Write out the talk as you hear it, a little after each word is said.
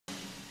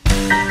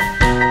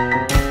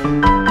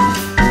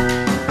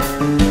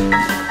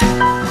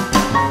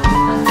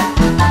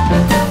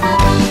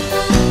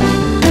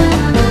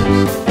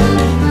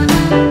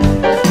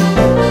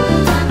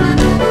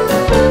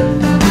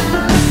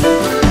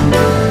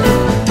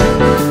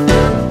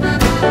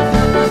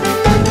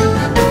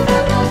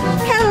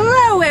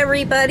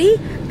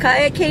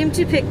Kaya came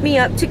to pick me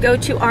up to go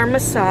to our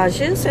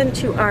massages and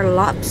to our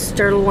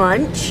lobster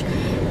lunch,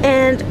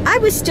 and I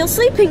was still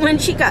sleeping when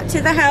she got to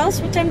the house.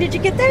 What time did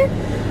you get there?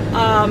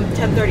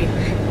 10:30.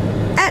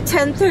 At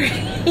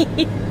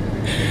 10:30.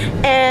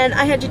 And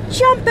I had to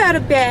jump out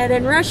of bed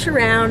and rush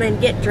around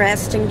and get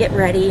dressed and get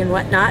ready and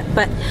whatnot,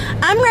 but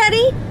I'm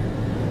ready.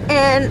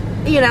 And,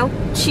 you know,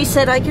 she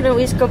said I can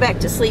always go back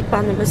to sleep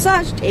on the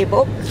massage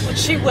table. Which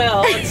she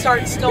will, and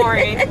start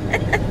snoring.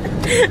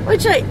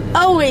 Which I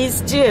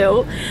always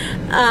do.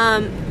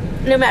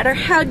 No matter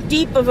how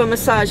deep of a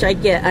massage I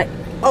get, I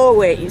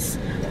always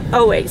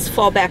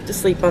fall back to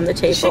sleep on the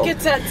table. She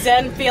gets that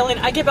zen feeling.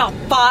 I get about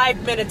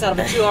 5 minutes out of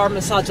a 2-hour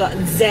massage, that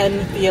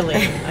zen feeling.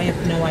 I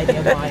have no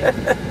idea why.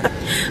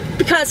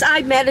 Because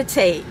I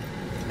meditate.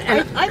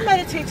 I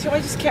meditate too,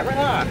 I just can't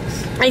relax.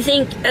 I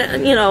think,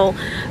 you know,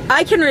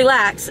 I can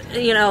relax.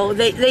 You know,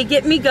 they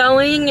get me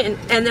going,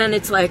 and then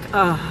it's like,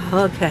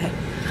 oh, okay.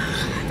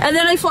 And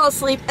then I fall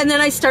asleep, and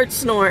then I start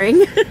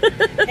snoring.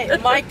 Hey,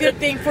 my good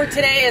thing for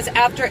today is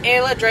after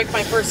Ayla drank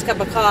my first cup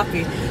of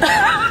coffee.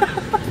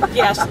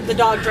 Yes, the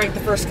dog drank the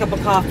first cup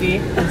of coffee.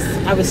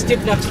 I was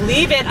stupid enough to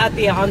leave it at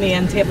on the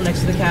end table next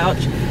to the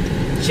couch.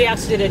 She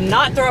actually did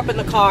not throw up in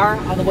the car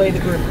on the way to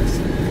the groomers.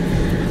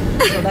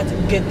 So that's a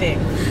good thing.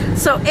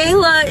 So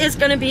Ayla is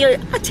going to be a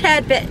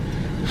tad bit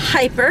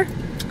hyper.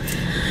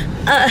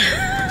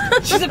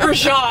 She's a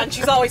Bergeron.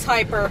 She's always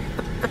hyper.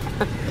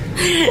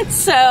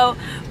 So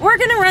we're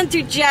going to run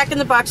through Jack in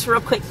the Box real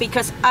quick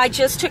because I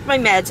just took my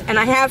meds and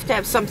I have to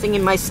have something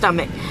in my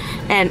stomach.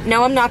 And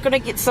no, I'm not going to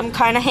get some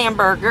kind of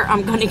hamburger.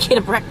 I'm going to get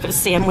a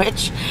breakfast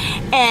sandwich.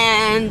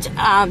 And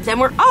then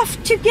we're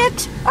off to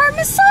get our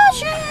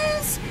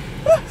massages.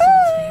 So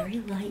it's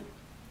very light,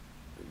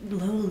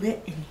 low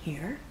lit in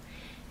here.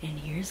 And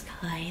here's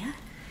Kaya.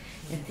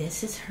 And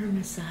this is her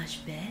massage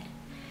bed.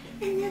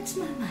 And that's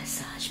my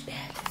massage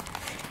bed.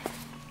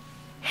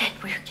 And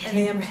we're getting And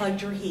they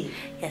unplugged your heat.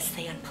 Yes,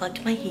 they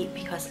unplugged my heat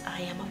because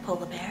I am a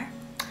polar bear.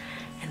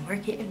 And we're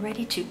getting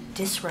ready to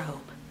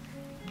disrobe.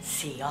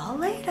 See y'all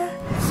later.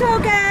 So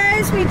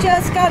guys, we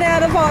just got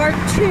out of our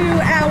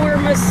 2-hour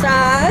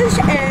massage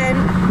and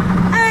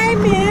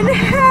I'm in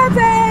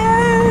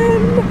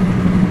heaven.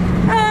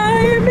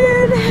 I'm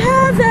in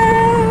heaven.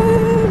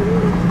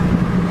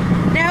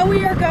 Now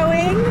we are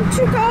going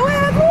to go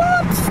have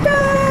lobster.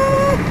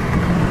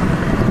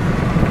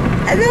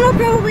 And then I'll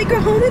probably go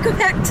home and go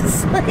back to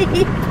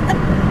sleep.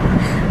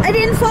 I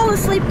didn't fall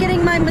asleep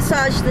getting my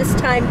massage this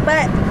time,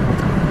 but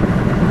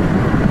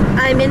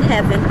I'm in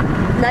heaven.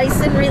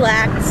 Nice and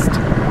relaxed.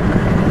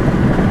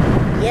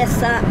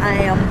 Yes, I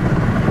am.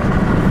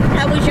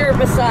 How was your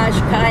massage,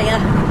 Kaya?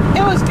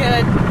 It was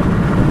good.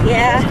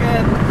 Yeah? It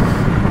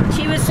was good.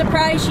 She was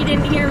surprised she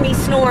didn't hear me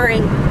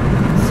snoring.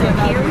 So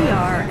here we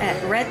are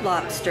at Red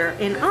Lobster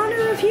in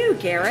honor of you,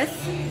 Gareth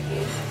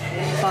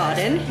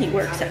Bodden. He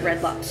works at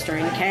Red Lobster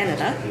in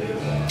Canada.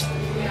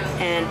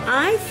 And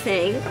I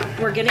think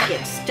we're gonna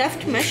get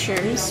stuffed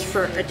mushrooms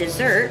for a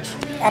dessert.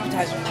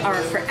 Appetizer. Or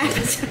for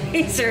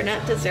appetizer,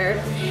 not dessert.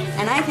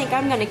 And I think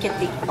I'm gonna get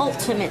the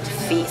ultimate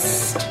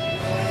feast.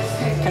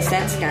 Because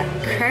that's got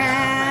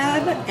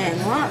crab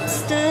and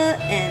lobster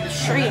and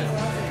shrimp.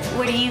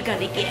 What are you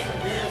gonna get?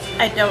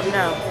 I don't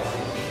know.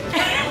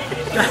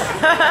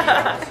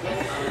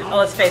 Well,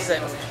 let's face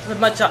it, with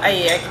much I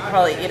eat, I could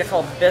probably eat a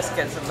couple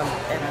biscuits of them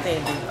and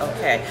they'd be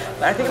okay.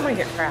 But I think I'm gonna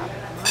get crab.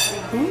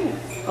 Ooh,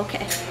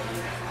 okay.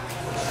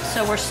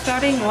 So we're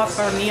starting off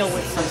our meal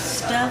with some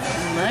stuffed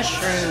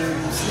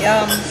mushrooms.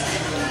 Yum.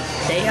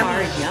 They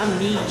are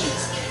yummy.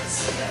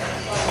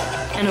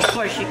 And of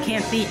course you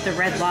can't beat the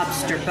Red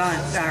Lobster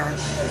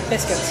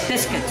biscuits.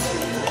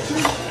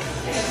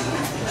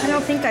 I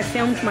don't think I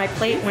filmed my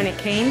plate when it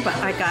came, but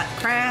I got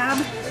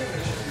crab,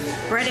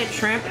 breaded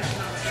shrimp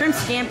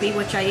scampi,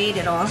 which I ate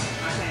it all,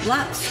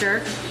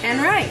 lobster,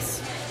 and rice.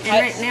 And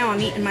right now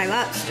I'm eating my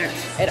lobster.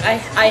 And I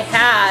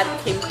had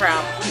king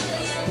crab.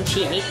 And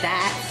she ate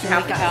that.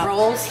 And we got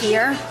rolls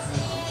here.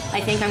 I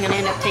think I'm going to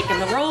end up taking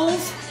the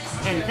rolls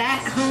and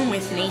that home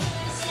with me.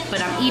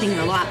 But I'm eating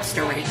the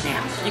lobster right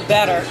now. You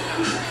better.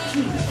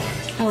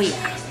 Oh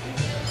yeah.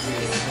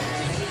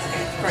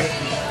 Great.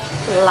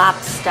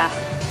 Lobster.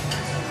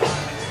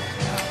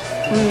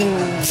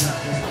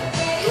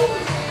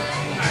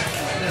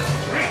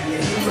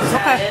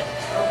 Okay.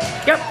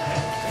 Yep.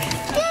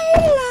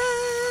 Ayla!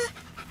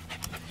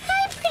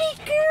 Hi, pretty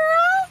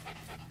girl.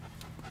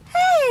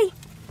 Hey!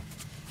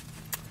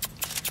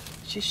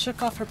 She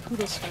shook off her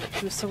poodle skirt.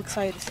 She was so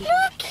excited to see me.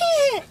 Look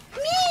at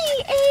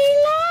me,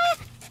 Ayla!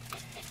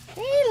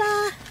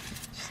 Ayla!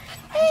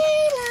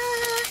 Ayla!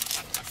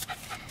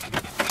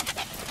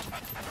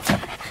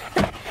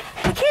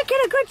 I can't get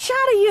a good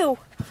shot of you.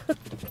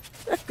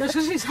 Because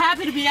she's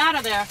happy to be out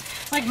of there.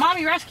 Like,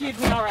 Mommy rescued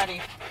me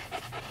already.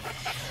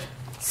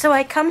 So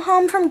I come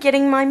home from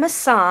getting my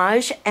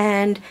massage,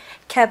 and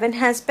Kevin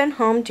has been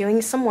home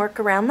doing some work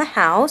around the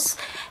house.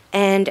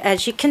 And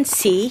as you can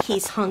see,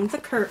 he's hung the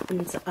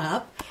curtains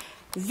up.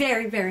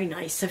 Very, very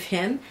nice of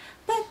him.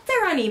 But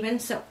they're uneven,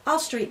 so I'll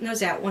straighten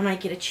those out when I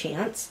get a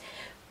chance.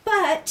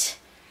 But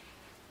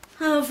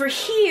over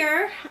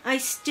here, I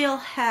still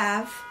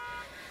have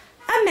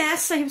a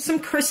mess. I have some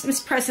Christmas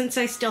presents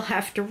I still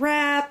have to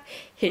wrap.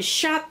 His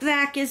shop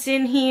vac is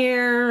in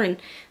here, and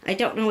I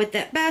don't know what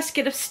that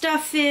basket of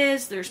stuff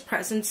is. There's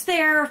presents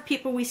there of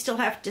people we still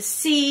have to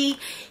see.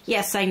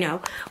 Yes, I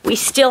know. We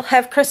still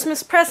have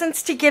Christmas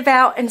presents to give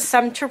out and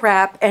some to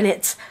wrap, and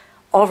it's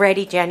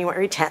already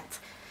January 10th.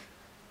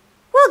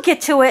 We'll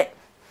get to it.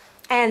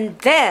 And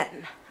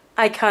then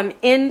I come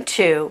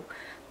into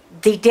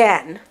the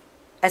den,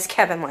 as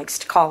Kevin likes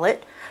to call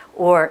it,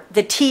 or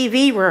the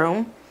TV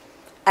room,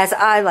 as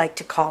I like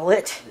to call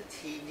it.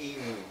 The TV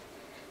room.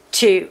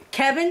 To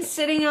Kevin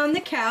sitting on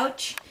the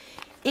couch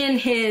in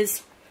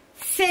his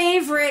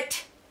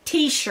favorite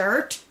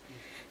t-shirt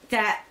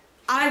that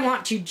I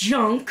want to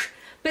junk,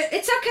 but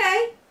it's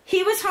okay.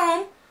 He was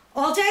home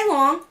all day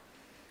long.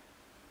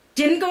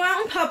 Didn't go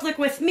out in public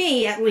with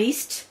me, at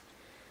least.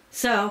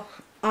 So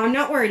I'm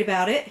not worried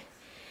about it.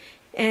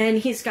 And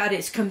he's got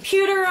his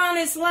computer on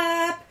his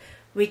lap.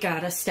 We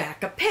got a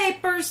stack of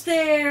papers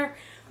there.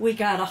 We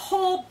got a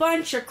whole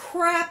bunch of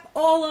crap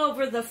all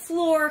over the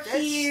floor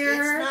here.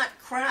 It's not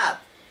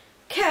crap.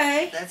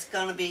 Okay. That's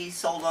gonna be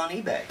sold on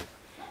eBay.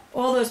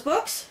 All those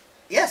books?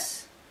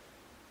 Yes.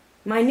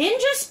 My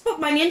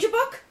ninja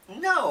book?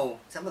 No.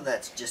 Some of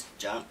that's just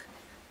junk.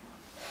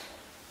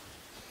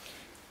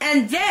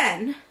 And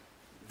then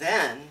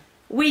Then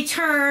we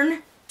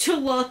turn to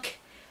look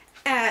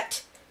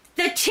at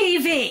the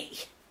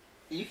TV.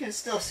 you can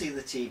still see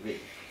the TV.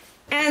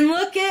 And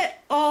look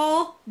at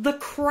all the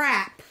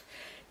crap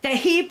that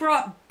he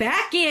brought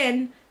back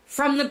in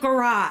from the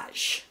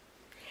garage.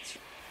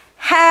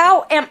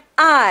 How am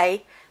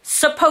I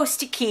supposed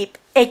to keep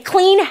a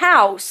clean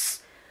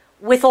house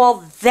with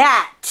all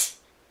that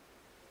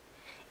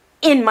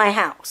in my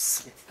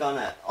house? It's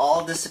gonna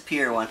all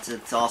disappear once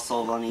it's all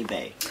sold on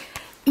eBay.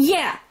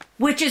 Yeah,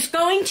 which is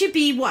going to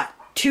be, what,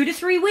 2 to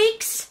 3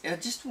 weeks? Yeah,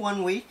 just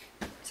 1 week.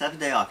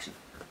 7-day auction.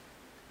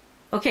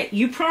 Okay,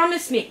 you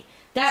promise me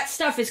that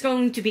stuff is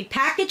going to be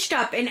packaged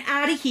up and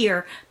out of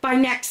here by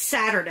next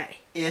Saturday.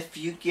 If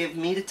you give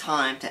me the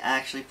time to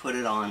actually put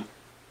it on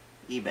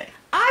eBay.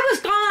 I was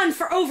gone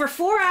for over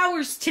 4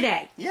 hours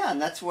today. Yeah, and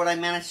that's what I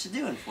managed to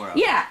do in 4 hours.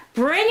 Yeah,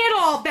 bring it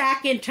all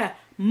back into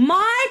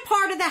my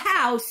part of the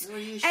house Well,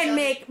 you and shut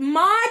make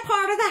my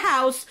part of the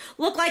house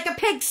look like a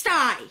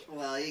pigsty.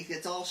 Well,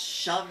 it's all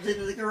shoved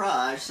into the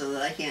garage so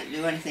that I can't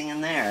do anything in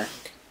there.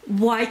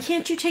 Why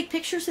can't you take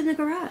pictures in the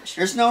garage?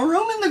 There's no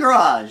room in the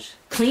garage.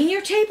 Clean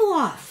your table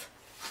off.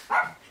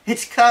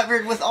 It's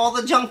covered with all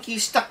the junk you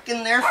stuck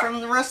in there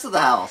from the rest of the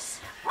house.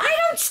 I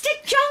don't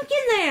stick junk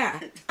in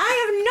there. I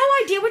have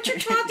no idea what you're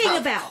talking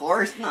about. Of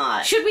course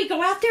not. Should we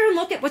go out there and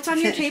look at what's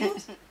on your table?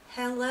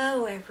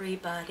 Hello,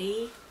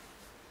 everybody.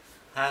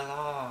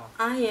 Hello.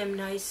 I am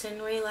nice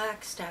and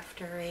relaxed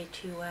after a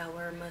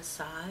 2-hour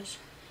massage.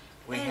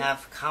 We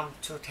have come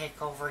to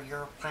take over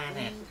your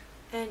planet.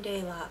 And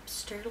a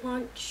lobster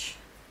lunch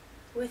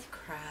with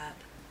crab,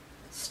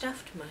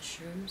 stuffed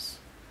mushrooms,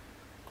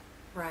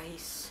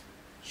 rice,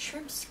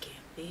 shrimp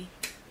scampi,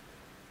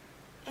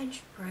 and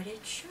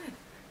breaded shrimp.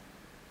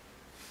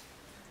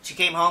 She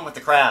came home with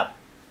the crab.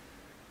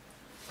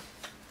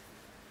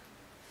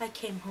 I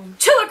came home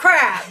to a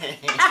crab!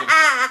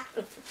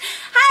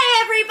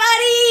 Hi,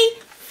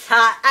 everybody!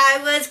 Thought I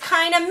was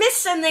kind of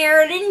missing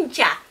there, didn't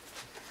ya?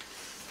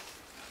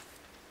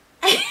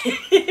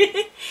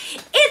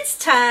 It's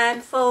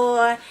time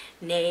for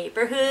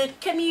neighborhood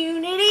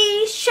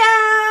community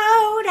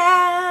shout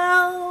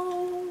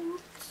outs.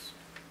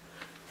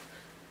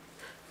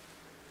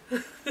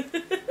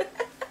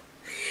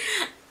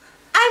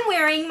 I'm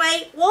wearing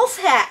my wolf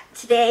hat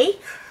today.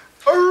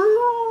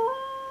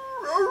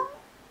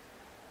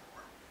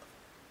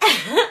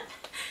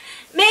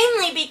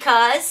 Mainly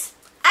because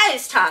I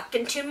was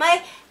talking to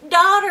my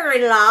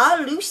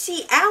daughter-in-law,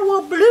 Lucy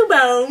Owl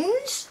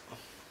Bluebones.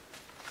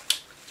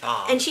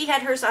 And she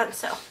had hers on,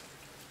 so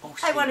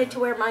I wanted to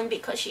wear mine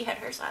because she had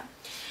hers on.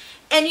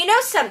 And you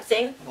know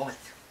something? What?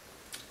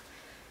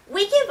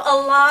 We give a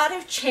lot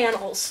of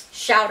channels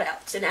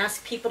shout-outs and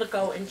ask people to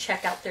go and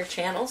check out their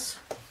channels.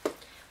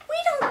 We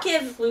don't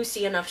give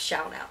Lucy enough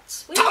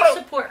shout-outs. We don't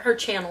support her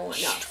channel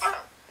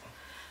enough.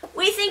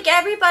 We think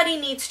everybody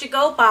needs to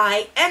go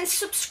by and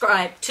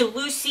subscribe to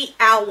Lucy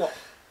Owl.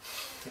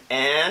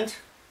 And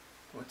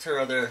what's her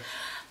other...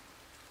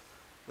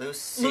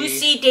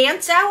 Lucy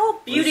Dance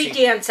Owl? Beauty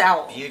Dance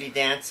Owl. Beauty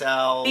Dance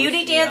Owl.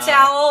 Beauty Dance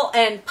Owl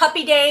and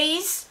Puppy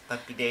Days.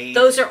 Puppy Days.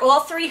 Those are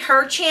all 3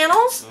 her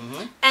channels.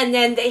 Mm-hmm. And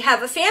then they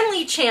have a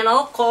family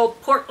channel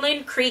called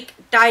Portland Creek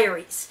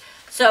Diaries.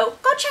 So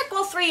go check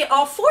all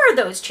 4 of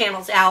those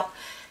channels out.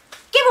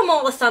 Give them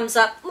all a thumbs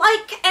up,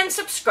 like, and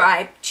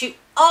subscribe to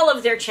all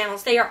of their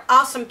channels. They are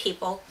awesome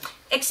people.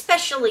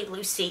 especially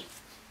Lucy.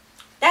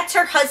 That's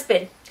her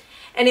husband.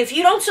 And if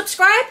you don't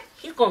subscribe,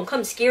 he's going to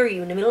come scare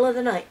you in the middle of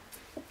the night.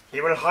 He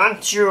will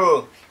haunt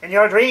you in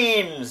your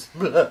dreams.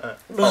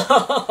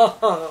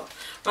 Wrong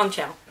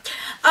channel.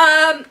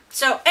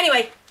 So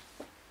anyway,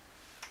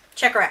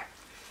 check her out.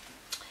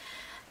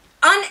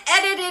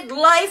 Unedited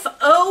Life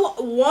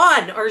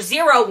 01 or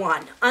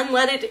 01.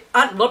 Unedited,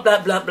 blah,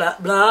 blah, blah, blah,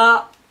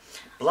 blah.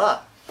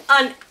 Blah.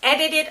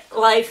 Unedited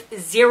Life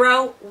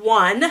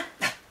 01.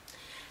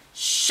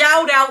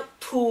 Shout out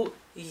to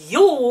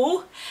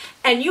you.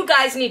 And you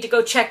guys need to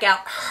go check out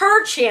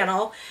her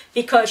channel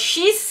because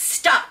she's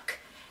stuck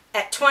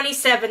at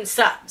 27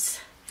 subs.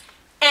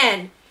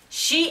 And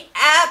she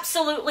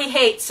absolutely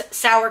hates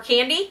sour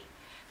candy.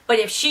 But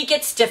if she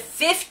gets to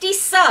 50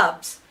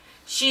 subs,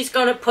 she's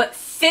going to put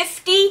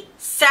 50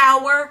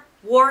 sour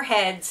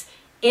warheads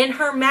in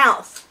her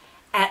mouth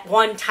at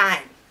one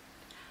time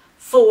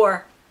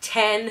for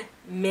 10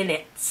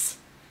 minutes.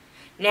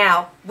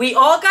 Now, we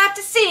all got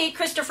to see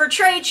Christopher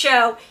Trade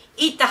Show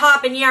eat the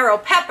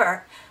habanero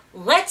pepper.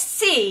 Let's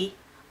see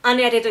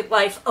Unedited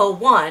Life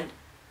 01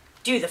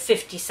 do the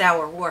 50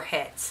 sour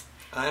warheads.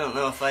 I don't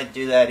know if I'd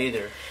do that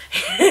either,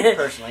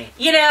 personally.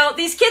 You know,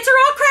 these kids are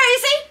all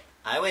crazy.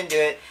 I wouldn't do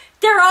it.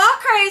 They're all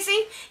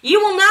crazy.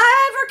 You will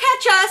never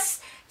catch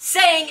us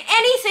saying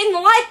anything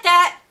like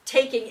that,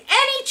 taking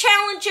any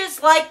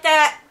challenges like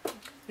that.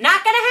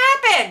 Not going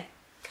to happen.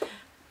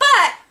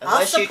 But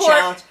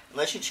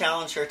unless you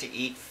challenge her to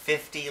eat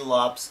 50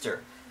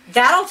 lobster.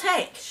 That'll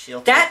take.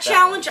 That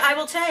challenge I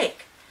will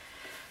take.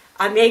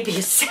 I may be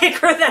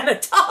sicker than a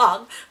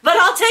dog, but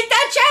I'll take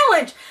that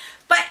challenge.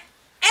 But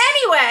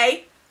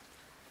anyway,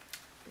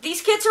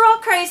 these kids are all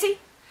crazy.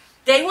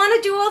 They want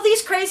to do all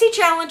these crazy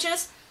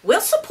challenges.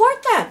 We'll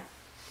support them.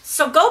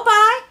 So go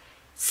by,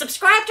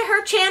 subscribe to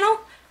her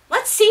channel.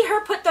 Let's see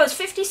her put those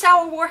 50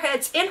 sour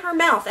warheads in her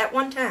mouth at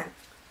one time.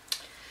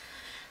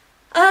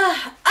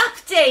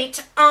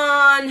 Update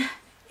on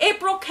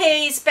April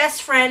K's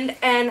best friend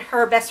and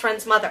her best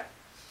friend's mother.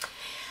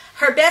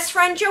 Her best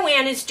friend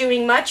Joanne is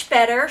doing much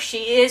better.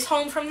 She is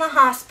home from the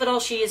hospital.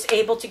 She is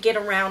able to get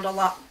around a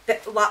lot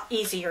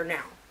easier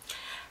now.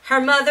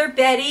 Her mother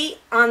Betty,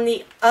 on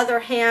the other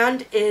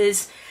hand,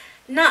 is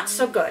not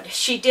so good.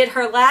 She did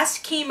her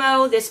last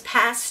chemo this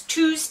past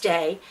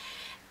Tuesday,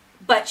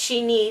 but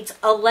she needs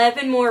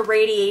 11 more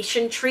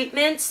radiation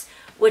treatments,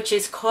 which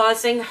is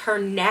causing her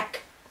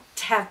neck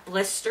to have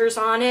blisters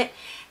on it,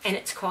 and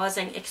it's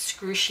causing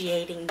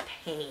excruciating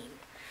pain.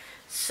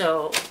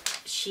 So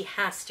she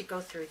has to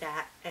go through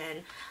that,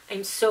 and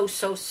I'm so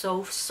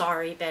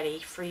sorry, Betty,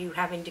 for you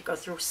having to go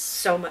through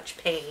so much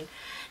pain,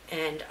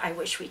 and I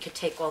wish we could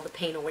take all the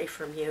pain away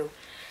from you.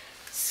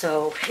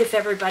 So if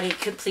everybody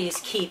could please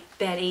keep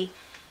Betty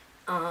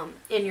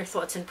in your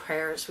thoughts and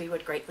prayers, we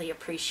would greatly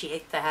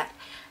appreciate that.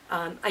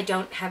 I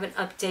don't have an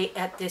update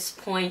at this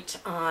point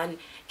on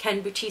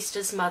Ken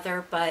Bautista's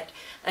mother, but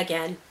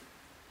again,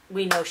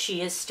 we know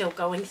she is still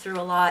going through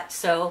a lot,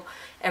 so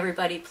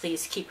everybody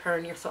please keep her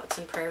in your thoughts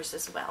and prayers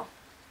as well.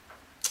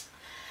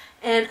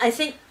 And I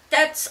think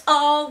that's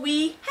all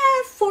we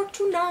have for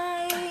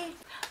tonight.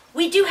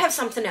 We do have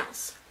something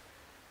else.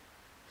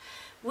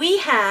 We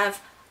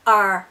have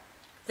the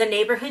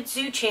Neighborhood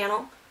Zoo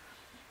channel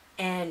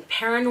and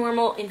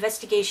Paranormal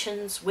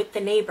Investigations with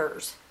the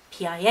Neighbors,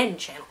 PIN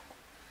channel.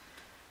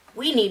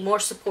 We need more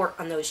support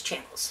on those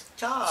channels.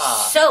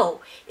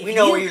 So, if we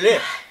know where you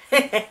live.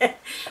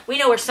 We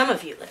know where some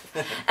of you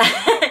live.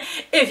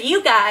 If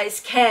you guys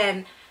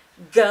can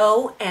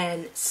go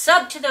and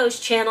sub to those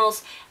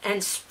channels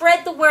and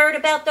spread the word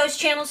about those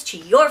channels to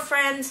your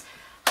friends,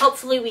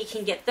 hopefully we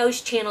can get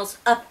those channels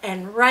up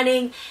and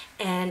running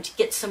and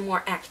get some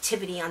more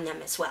activity on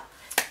them as well.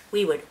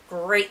 We would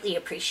greatly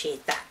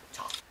appreciate that.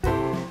 Did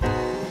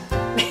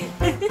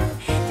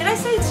I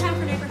say it's time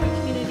for Neighborhood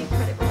Community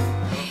Credit Roll?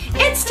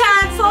 It's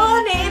time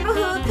for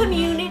Neighborhood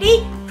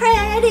Community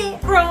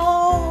Credit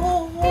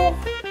Roll.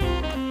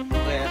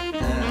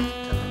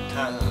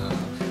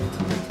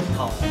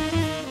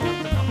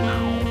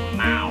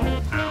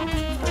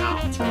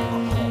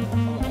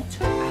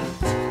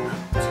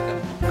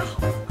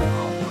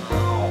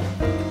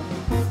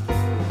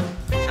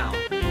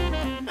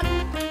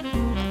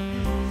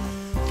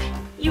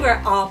 You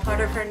are all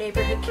part of our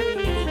neighborhood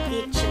community,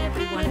 each and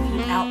every one of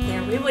you out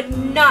there. We would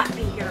not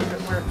be here if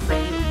it weren't for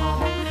you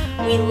all.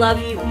 We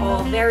love you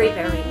all very,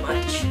 very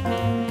much.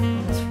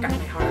 I just forgot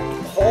my heart.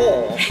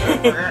 Oh.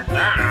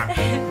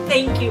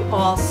 Thank you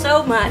all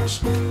so much.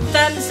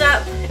 Thumbs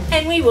up,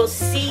 and we will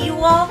see you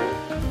all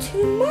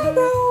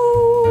tomorrow.